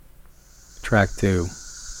Track 2,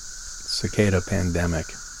 Cicada Pandemic.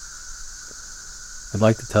 I'd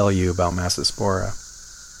like to tell you about Massospora,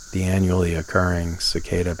 the annually occurring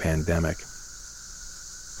cicada pandemic.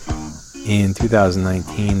 In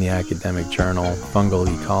 2019, the academic journal Fungal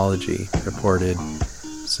Ecology reported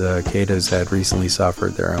cicadas had recently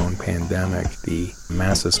suffered their own pandemic, the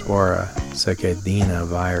Massospora cicadina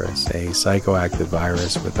virus, a psychoactive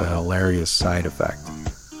virus with a hilarious side effect.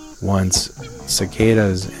 Once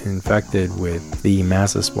cicadas infected with the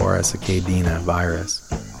Massospora cicadina virus,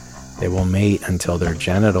 they will mate until their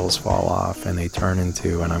genitals fall off and they turn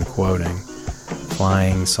into, and I'm quoting,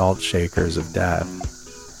 flying salt shakers of death.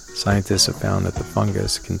 Scientists have found that the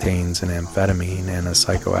fungus contains an amphetamine and a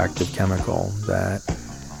psychoactive chemical that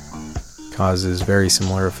causes very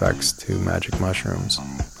similar effects to magic mushrooms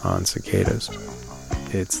on cicadas.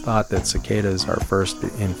 It's thought that cicadas are first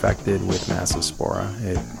infected with Massospora.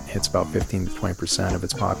 It hits about 15 to 20% of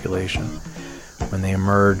its population when they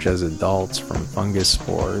emerge as adults from fungus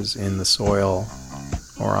spores in the soil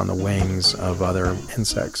or on the wings of other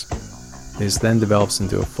insects. This then develops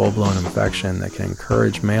into a full-blown infection that can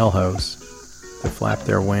encourage male hosts to flap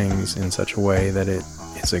their wings in such a way that it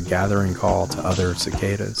is a gathering call to other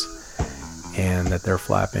cicadas, and that their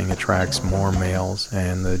flapping attracts more males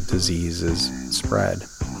and the disease is spread.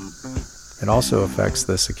 It also affects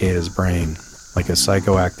the cicada's brain like a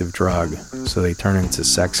psychoactive drug, so they turn into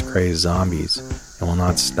sex-crazed zombies and will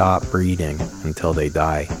not stop breeding until they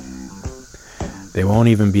die. They won't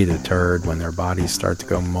even be deterred when their bodies start to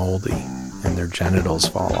go moldy and their genitals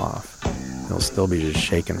fall off. They'll still be just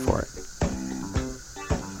shaken for it.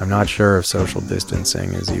 I'm not sure if social distancing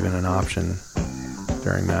is even an option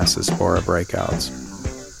during Massospora breakouts.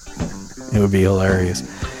 It would be hilarious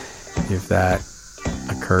if that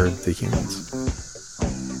occurred to humans.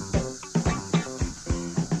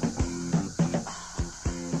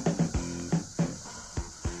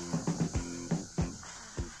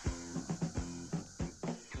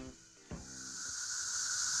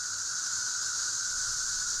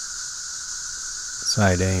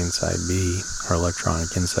 Side A and Side B are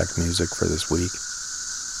electronic insect music for this week.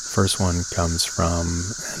 The first one comes from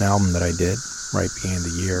an album that I did right beginning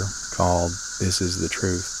of the year called This Is the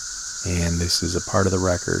Truth. And this is a part of the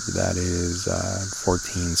record that is a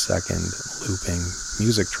 14-second looping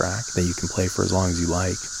music track that you can play for as long as you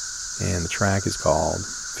like. And the track is called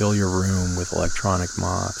Fill Your Room with Electronic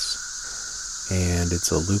Moths. And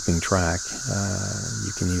it's a looping track.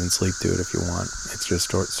 You can even sleep to it if you want. It's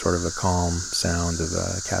just sort of a calm sound of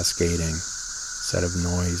a cascading set of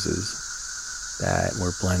noises that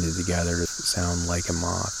were blended together to sound like a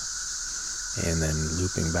moth, and then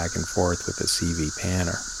looping back and forth with a CV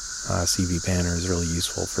panner. CV panner is really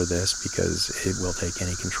useful for this because it will take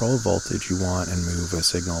any control voltage you want and move a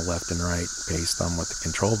signal left and right based on what the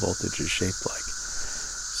control voltage is shaped like.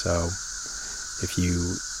 So if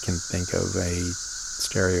you can think of a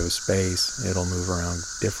stereo space, it'll move around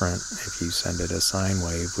different if you send it a sine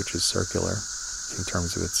wave, which is circular in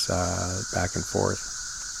terms of its back and forth,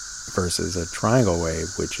 versus a triangle wave,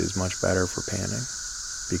 which is much better for panning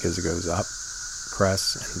because it goes up,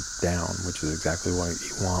 crests, and down, which is exactly what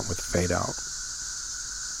you want with fade out.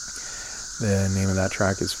 The name of that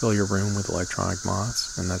track is Fill Your Room with Electronic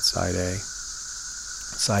Moths, and that's side A.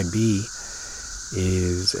 Side B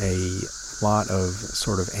is a lot of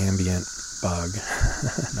sort of ambient bug,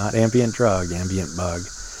 not ambient drug, ambient bug,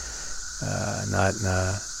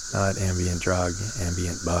 not ambient drug,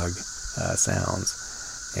 ambient bug sounds.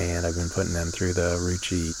 And I've been putting them through the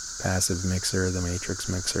Rucci passive mixer, the Matrix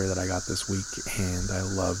mixer that I got this week, and I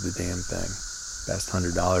love the damn thing. Best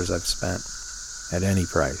 $100 I've spent at any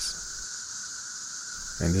price.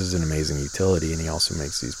 And this is an amazing utility, and he also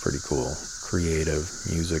makes these pretty cool, creative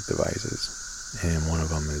music devices. And one of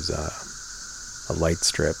them is a light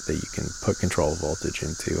strip that you can put control voltage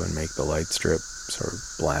into and make the light strip sort of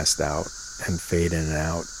blast out and fade in and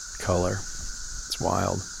out color. It's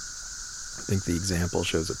wild. I think the example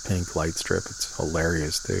shows a pink light strip. It's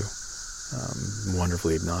hilarious too.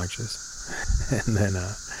 Wonderfully obnoxious. And then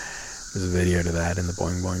there's a video to that in the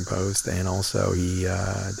Boing Boing post, and also he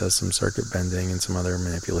does some circuit bending and some other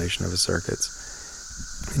manipulation of his circuits.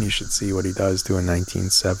 And you should see what he does to a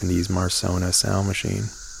 1970s Marsona sound machine.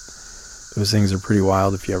 Those things are pretty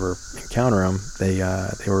wild if you ever encounter them. They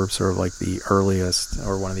were sort of like the earliest,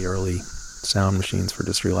 or one of the early sound machines for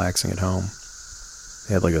just relaxing at home.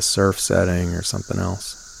 They had like a surf setting or something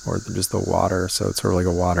else, or just the water, so it's sort of like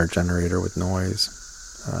a water generator with noise.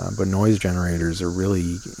 But noise generators are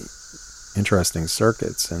really interesting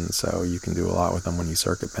circuits, and so you can do a lot with them when you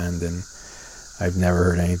circuit bend, and I've never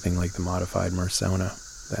heard anything like the modified Marsona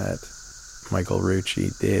that Michael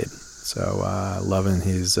Rucci did. So loving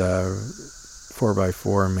his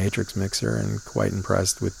 4x4 matrix mixer and quite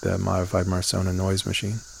impressed with the modified Marsona noise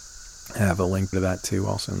machine. I have a link to that too,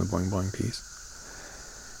 also in the Boing Boing piece.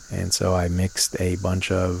 And so I mixed a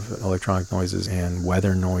bunch of electronic noises and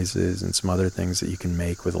weather noises and some other things that you can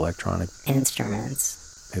make with electronic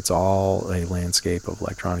instruments. It's all a landscape of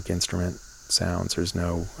electronic instrument sounds. There's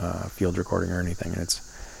no field recording or anything. It's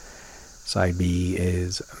side B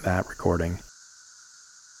is that recording.